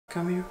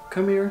Come here,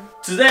 come here.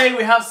 Today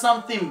we have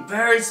something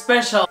very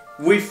special.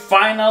 We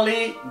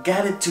finally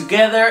got it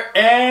together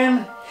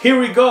and here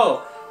we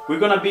go. We're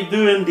gonna be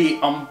doing the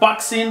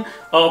unboxing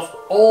of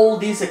all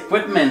this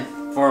equipment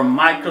for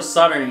micro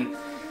soldering.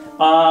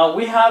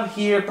 We have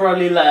here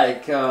probably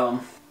like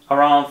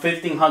around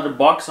 1,500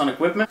 bucks on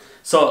equipment.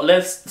 So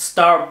let's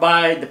start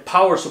by the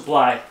power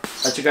supply.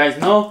 As you guys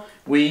know,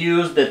 we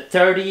use the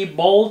 30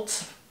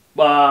 volts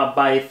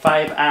by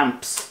 5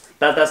 amps.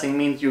 That doesn't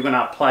mean you're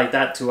gonna apply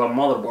that to a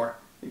motherboard.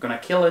 You're gonna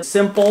kill it.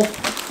 Simple,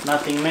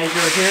 nothing major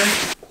here.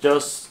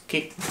 Just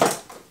kick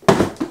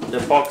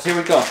the box. Here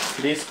we go.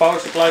 This power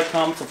supply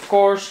comes, of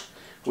course,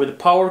 with a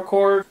power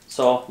cord.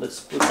 So let's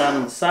put that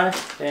on the side.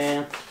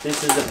 And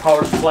this is the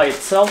power supply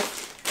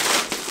itself.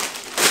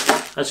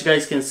 As you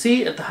guys can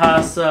see, it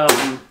has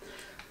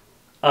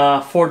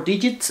 4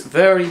 digits.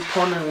 Very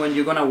important when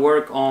you're gonna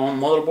work on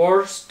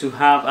motherboards to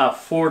have a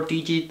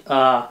 4-digit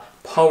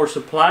power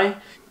supply.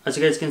 As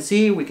you guys can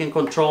see, we can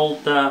control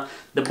the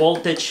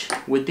voltage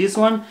with this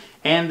one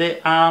and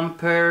the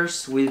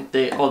amperes with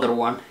the other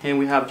one. And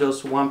we have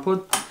just one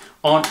put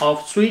on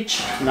off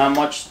switch, not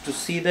much to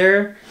see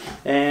there,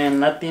 and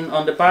nothing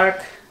on the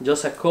back,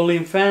 just a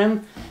cooling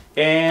fan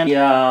and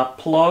a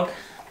plug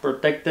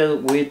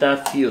protected with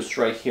a fuse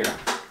right here.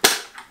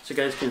 As you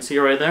guys can see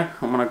right there,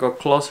 I'm gonna go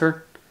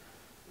closer.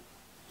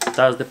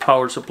 That's the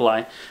power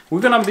supply.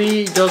 We're gonna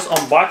be just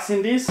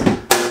unboxing this.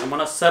 I'm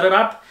gonna set it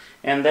up.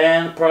 And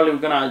then probably we're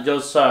gonna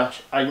just,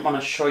 I'm gonna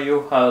show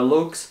you how it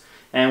looks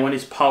and when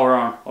it's power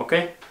on,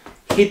 okay?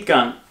 Heat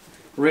gun,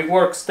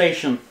 rework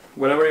station,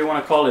 whatever you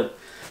wanna call it.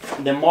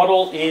 The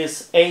model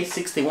is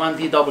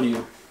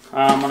A61DW.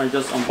 I'm gonna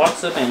just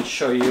unbox it and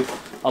show you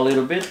a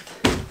little bit.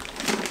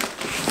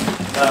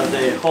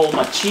 The whole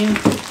machine.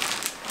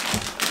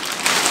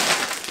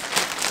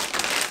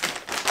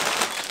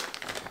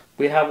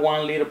 We have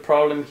one little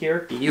problem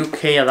here, the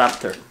UK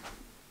adapter.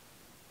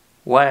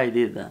 Why I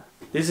did that?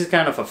 This is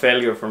kind of a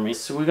failure for me.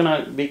 So we're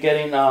gonna be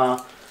getting an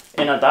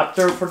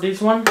adapter for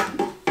this one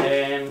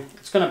and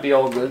it's gonna be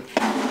all good.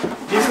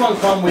 This one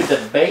comes with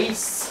the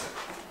base,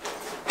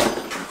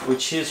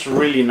 which is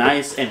really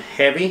nice and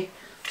heavy.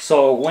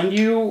 So when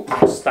you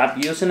stop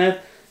using it,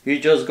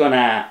 you're just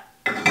gonna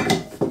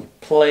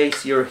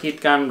place your heat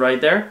gun right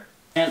there.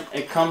 And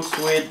it comes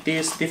with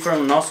these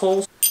different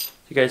nozzles.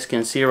 You guys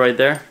can see right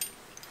there.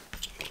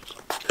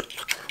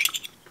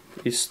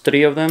 It's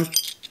 3 of them.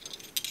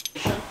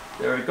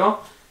 There we go.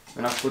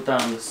 I'm gonna put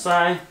that on the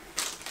side.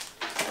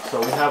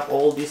 So we have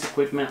all this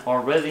equipment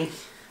already.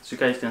 As you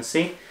guys can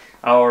see,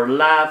 our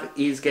lab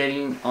is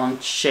getting on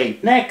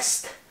shape.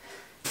 Next,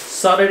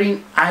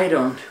 soldering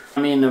iron. I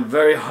mean, a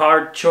very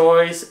hard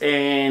choice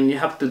and you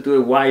have to do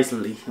it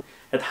wisely.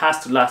 It has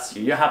to last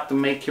you. You have to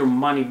make your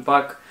money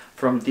back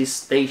from this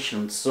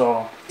station.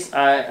 So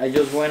I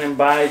just went and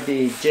buy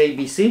the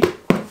JVC.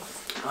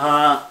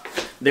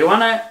 The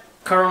one I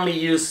currently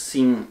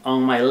using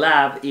on my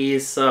lab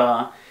is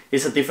a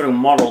different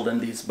model than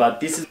this, but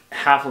this is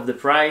half of the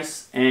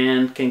price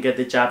and can get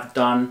the job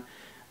done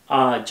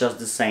just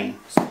the same.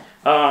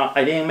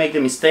 I didn't make the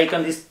mistake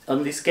on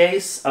this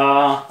case.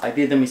 I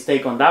did the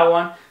mistake on that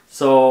one,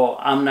 so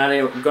I'm not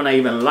gonna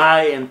even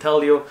lie and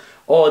tell you,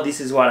 oh, this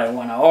is what I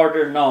want to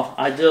order. No,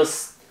 I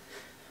just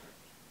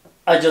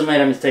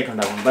made a mistake on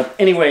that one. But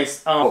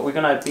anyways, we're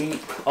gonna be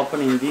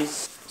opening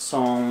this,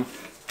 some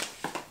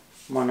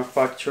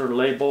manufacturer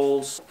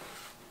labels.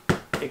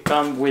 It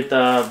comes with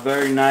a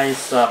very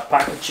nice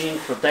packaging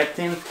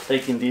protecting,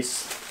 taking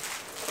this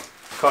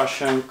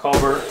cushion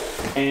cover,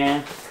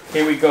 and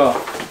here we go.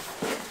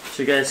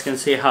 So you guys can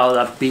see how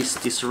that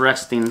beast is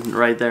resting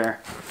right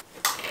there.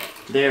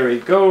 There we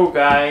go,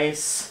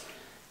 guys.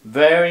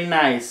 Very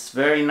nice,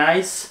 very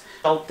nice.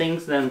 All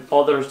things that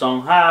others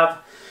don't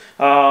have.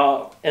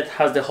 It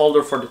has the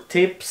holder for the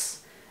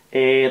tips.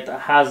 It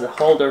has a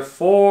holder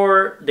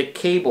for the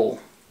cable.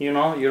 You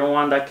know, you don't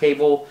want that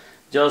cable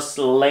just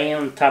laying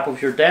on top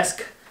of your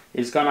desk.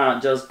 It's gonna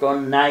just go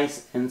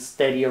nice and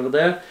steady over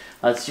there,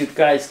 as you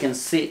guys can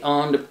see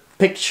on the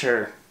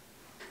picture.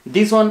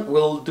 This one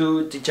will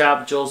do the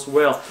job just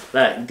well.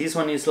 Like this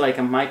one is like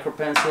a micro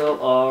pencil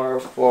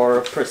or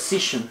for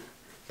precision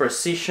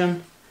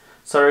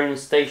soldering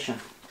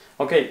station.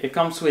 Okay, it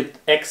comes with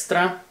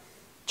extra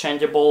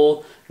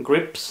changeable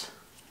grips,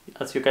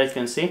 as you guys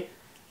can see.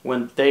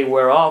 When they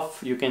wear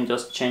off, you can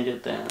just change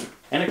it then.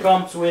 And it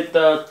comes with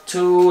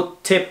 2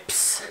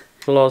 tips.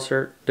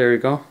 Closer, there you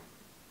go.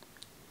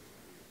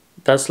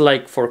 That's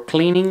like for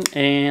cleaning,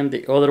 and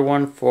the other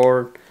one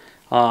for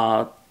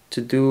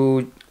to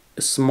do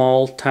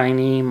small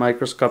tiny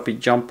microscopic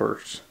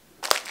jumpers.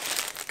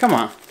 Come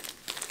on,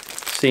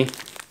 see,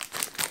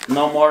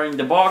 no more in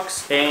the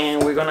box,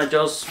 and we're gonna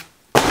just,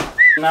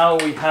 now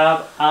we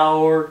have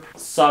our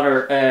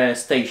solder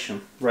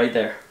station right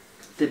there,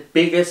 the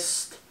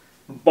biggest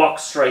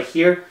box right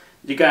here.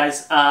 You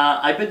guys,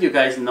 I bet you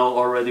guys know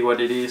already what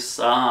it is,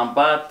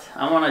 but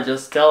I want to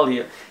just tell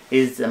you,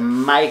 it's a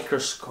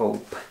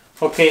microscope.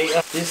 Okay,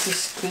 this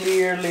is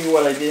clearly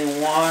what I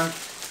didn't want.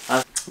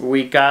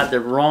 We got the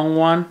wrong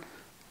one.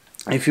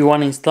 if you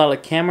want to install a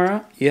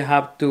camera, you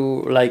have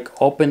to like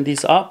open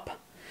this up,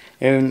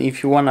 and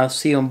if you want to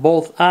see on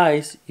both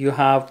eyes, you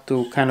have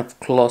to kind of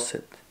close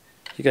it.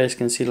 You guys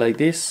can see like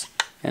this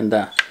and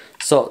that.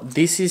 So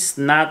this is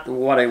not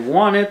what I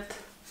wanted,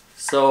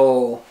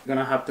 so I'm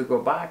gonna have to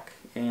go back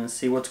and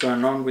see what's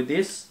going on with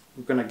this.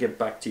 We're gonna get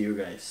back to you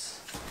guys.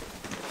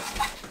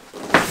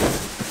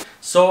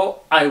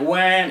 So I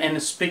went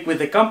and speak with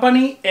the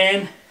company,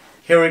 and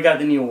here we got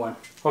the new one.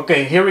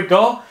 Okay, here we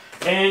go.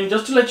 And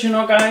just to let you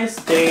know, guys,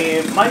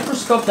 the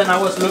microscope that I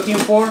was looking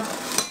for,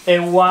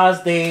 it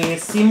was the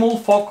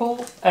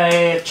simulfocal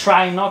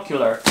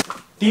trinocular.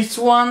 This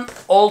one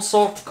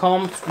also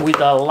comes with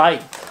a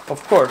light,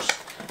 of course.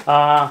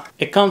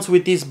 It comes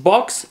with this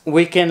box.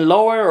 We can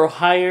lower or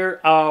higher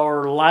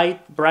our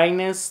light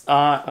brightness.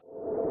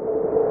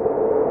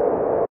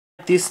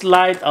 This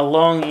light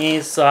alone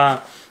is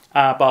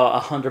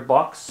about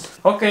 $100.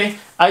 Okay,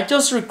 I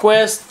just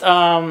request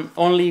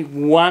only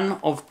one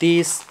of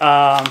these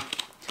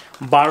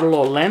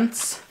Barlow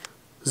lens,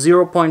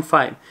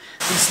 0.5.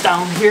 It's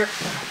down here.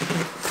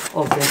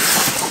 Okay,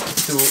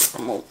 to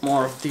remove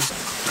more of these.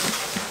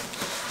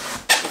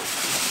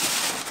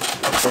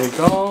 There you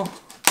go.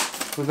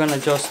 We're gonna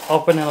just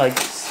open it like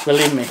this.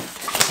 Believe me,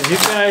 if you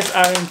guys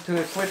are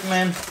into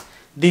equipment,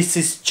 this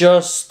is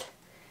just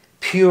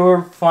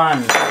pure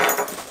fun.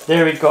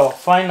 There we go,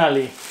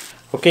 finally.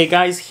 Okay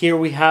guys, here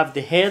we have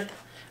the head.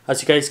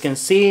 As you guys can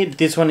see,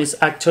 this one is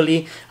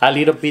actually a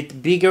little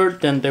bit bigger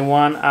than the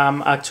one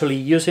I'm actually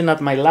using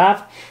at my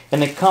lab,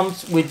 and it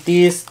comes with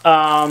this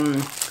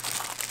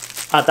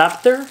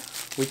adapter,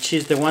 which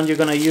is the one you're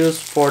gonna use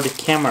for the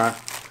camera.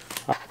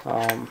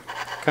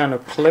 Kind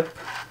of clip.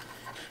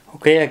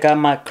 Okay, I got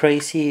my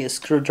crazy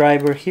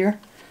screwdriver here,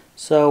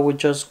 so we're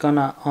just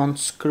gonna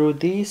unscrew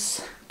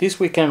this. This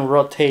we can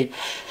rotate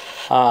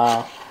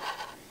on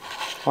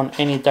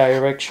any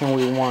direction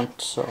we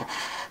want, so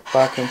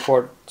back and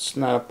forth, it's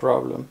not a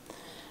problem.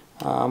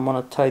 I'm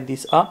gonna tie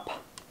this up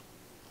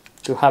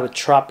to have a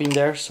trap in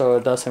there so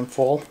it doesn't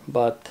fall,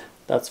 but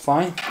that's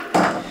fine.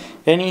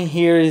 And in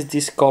here is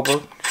this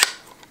cover.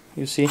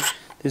 You see,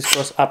 this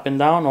goes up and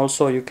down.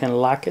 Also, you can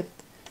lock it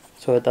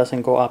so it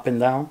doesn't go up and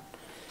down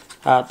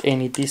at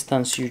any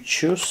distance you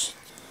choose.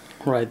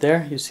 Right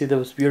there, you see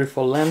those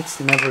beautiful lens,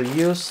 never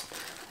used.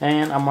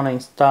 And I'm gonna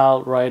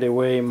install right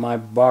away my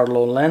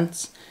Barlow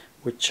lens,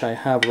 which I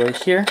have right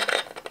here,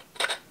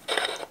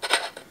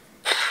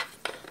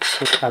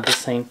 so at the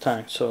same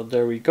time. So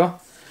there we go,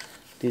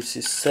 this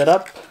is set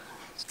up.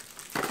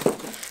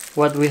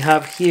 What we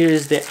have here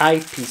is the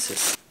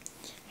eyepieces,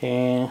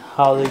 and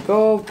how they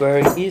go,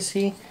 very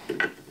easy.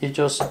 You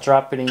just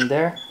drop it in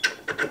there,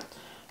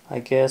 I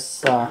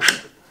guess.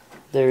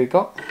 There you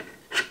go.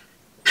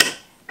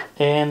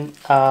 And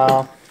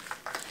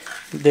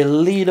the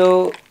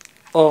little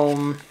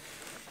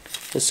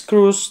the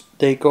screws,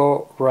 they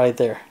go right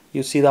there.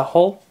 You see the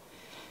hole?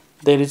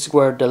 That is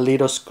where the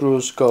little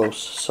screws goes.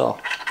 So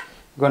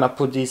I'm gonna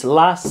put this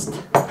last.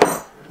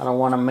 I don't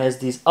want to mess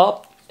this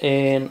up,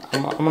 and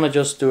I'm gonna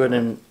just do it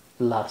in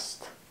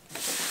last.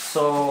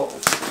 So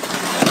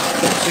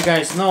as you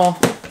guys know,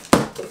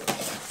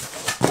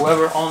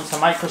 whoever owns a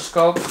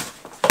microscope,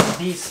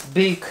 this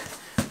big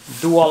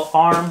dual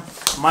arm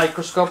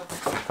microscope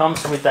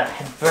comes with a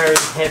very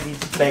heavy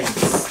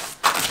base.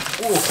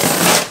 Ooh.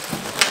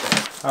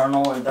 I don't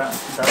know what that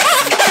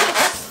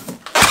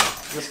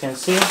you can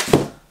see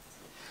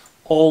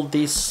all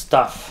this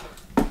stuff.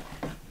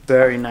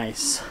 Very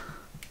nice.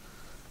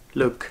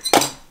 Look,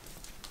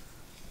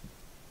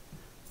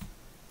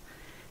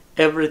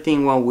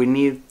 everything what we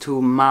need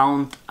to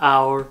mount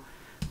our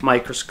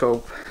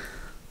microscope.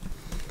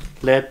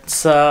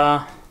 Let's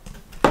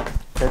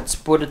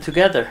put it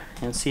together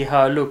and see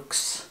how it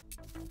looks.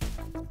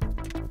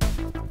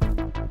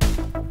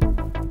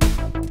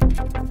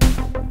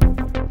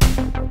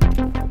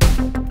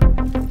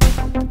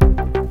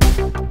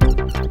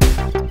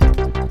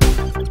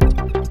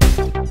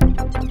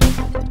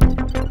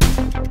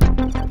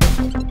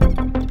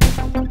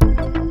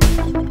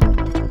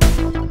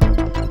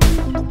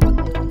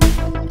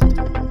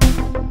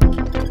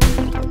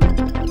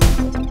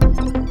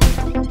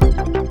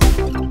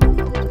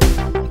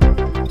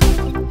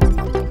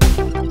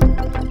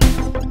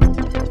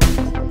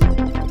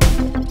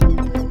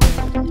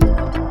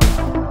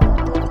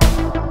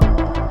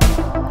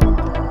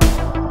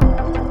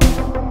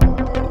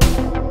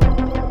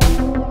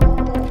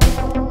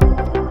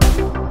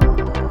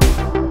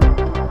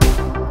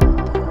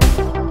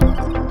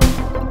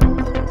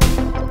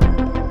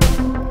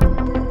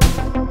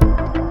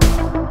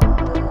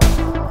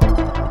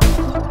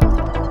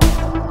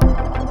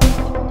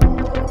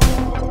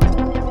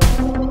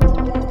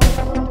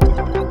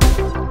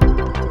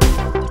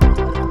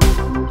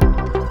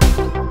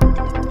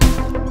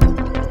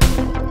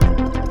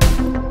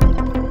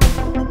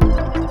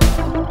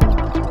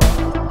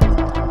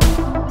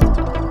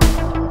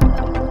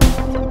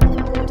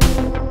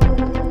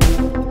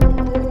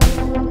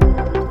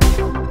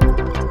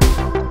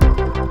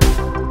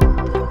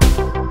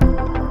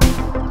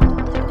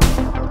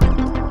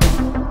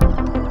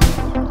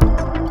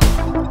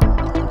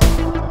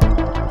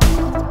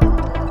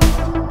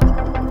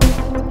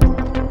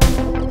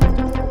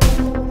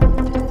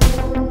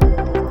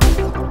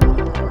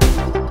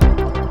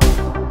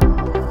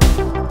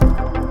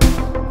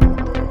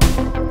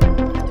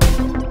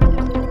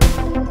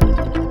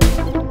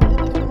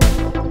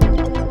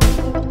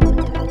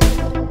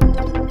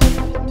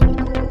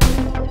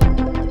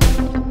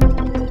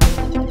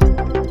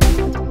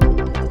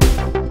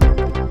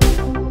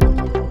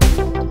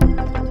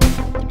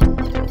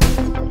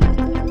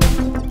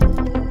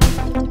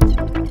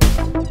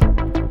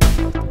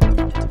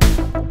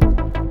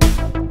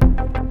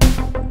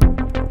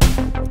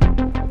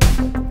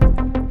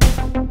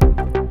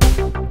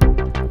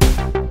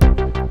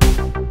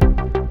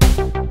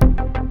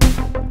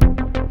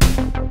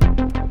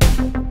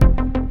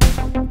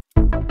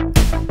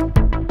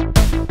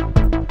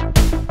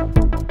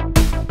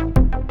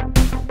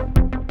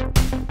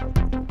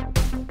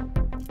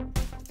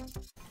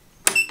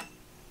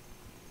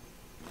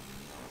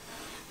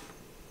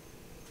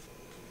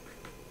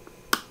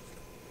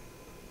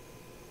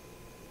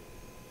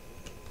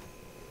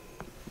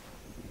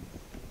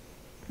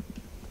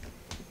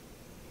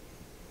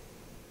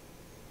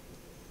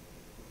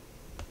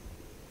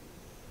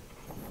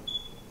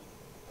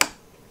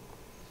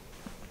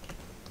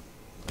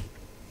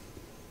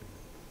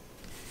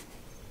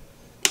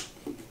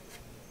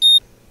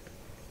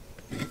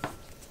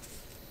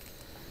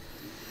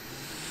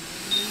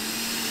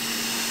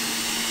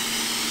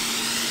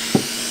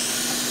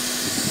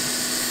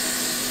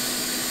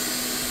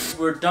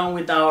 we're done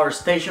with our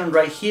station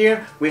right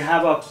here. We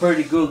have a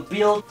pretty good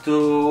build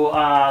to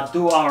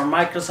do our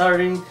micro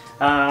soldering,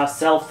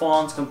 cell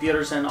phones,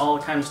 computers, and all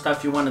kind of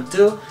stuff you want to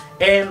do.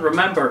 And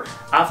remember,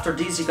 after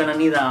this you're gonna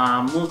need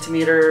a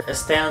multimeter, a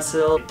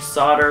stencil,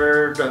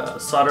 soldered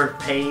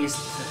paste,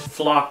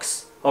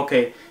 flux.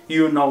 Okay,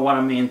 you know what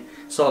I mean.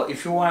 So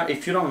if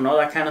you don't know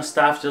that kind of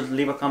stuff, just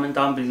leave a comment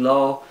down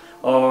below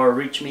or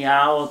reach me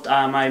out.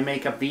 I might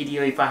make a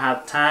video if I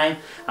have time.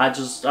 I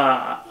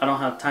don't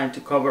have time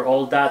to cover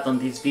all that on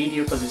this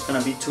video because it's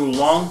gonna be too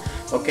long.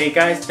 Okay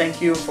guys,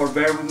 thank you for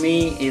bearing with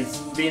me. It's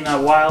been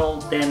a while.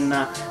 Then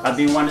I've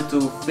been wanting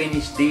to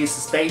finish this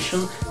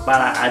station, but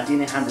I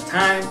didn't have the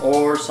time,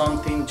 or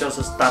something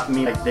just stopped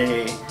me, like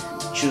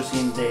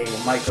choosing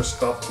the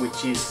microscope,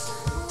 which is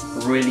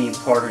really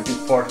important.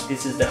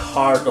 This is the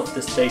heart of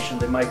the station,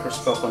 the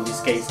microscope in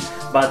this case.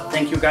 But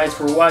thank you guys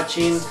for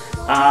watching.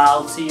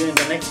 I'll see you in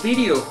the next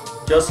video.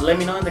 Just let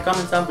me know in the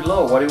comments down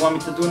below what do you want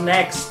me to do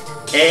next,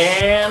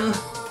 and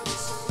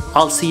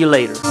I'll see you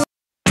later.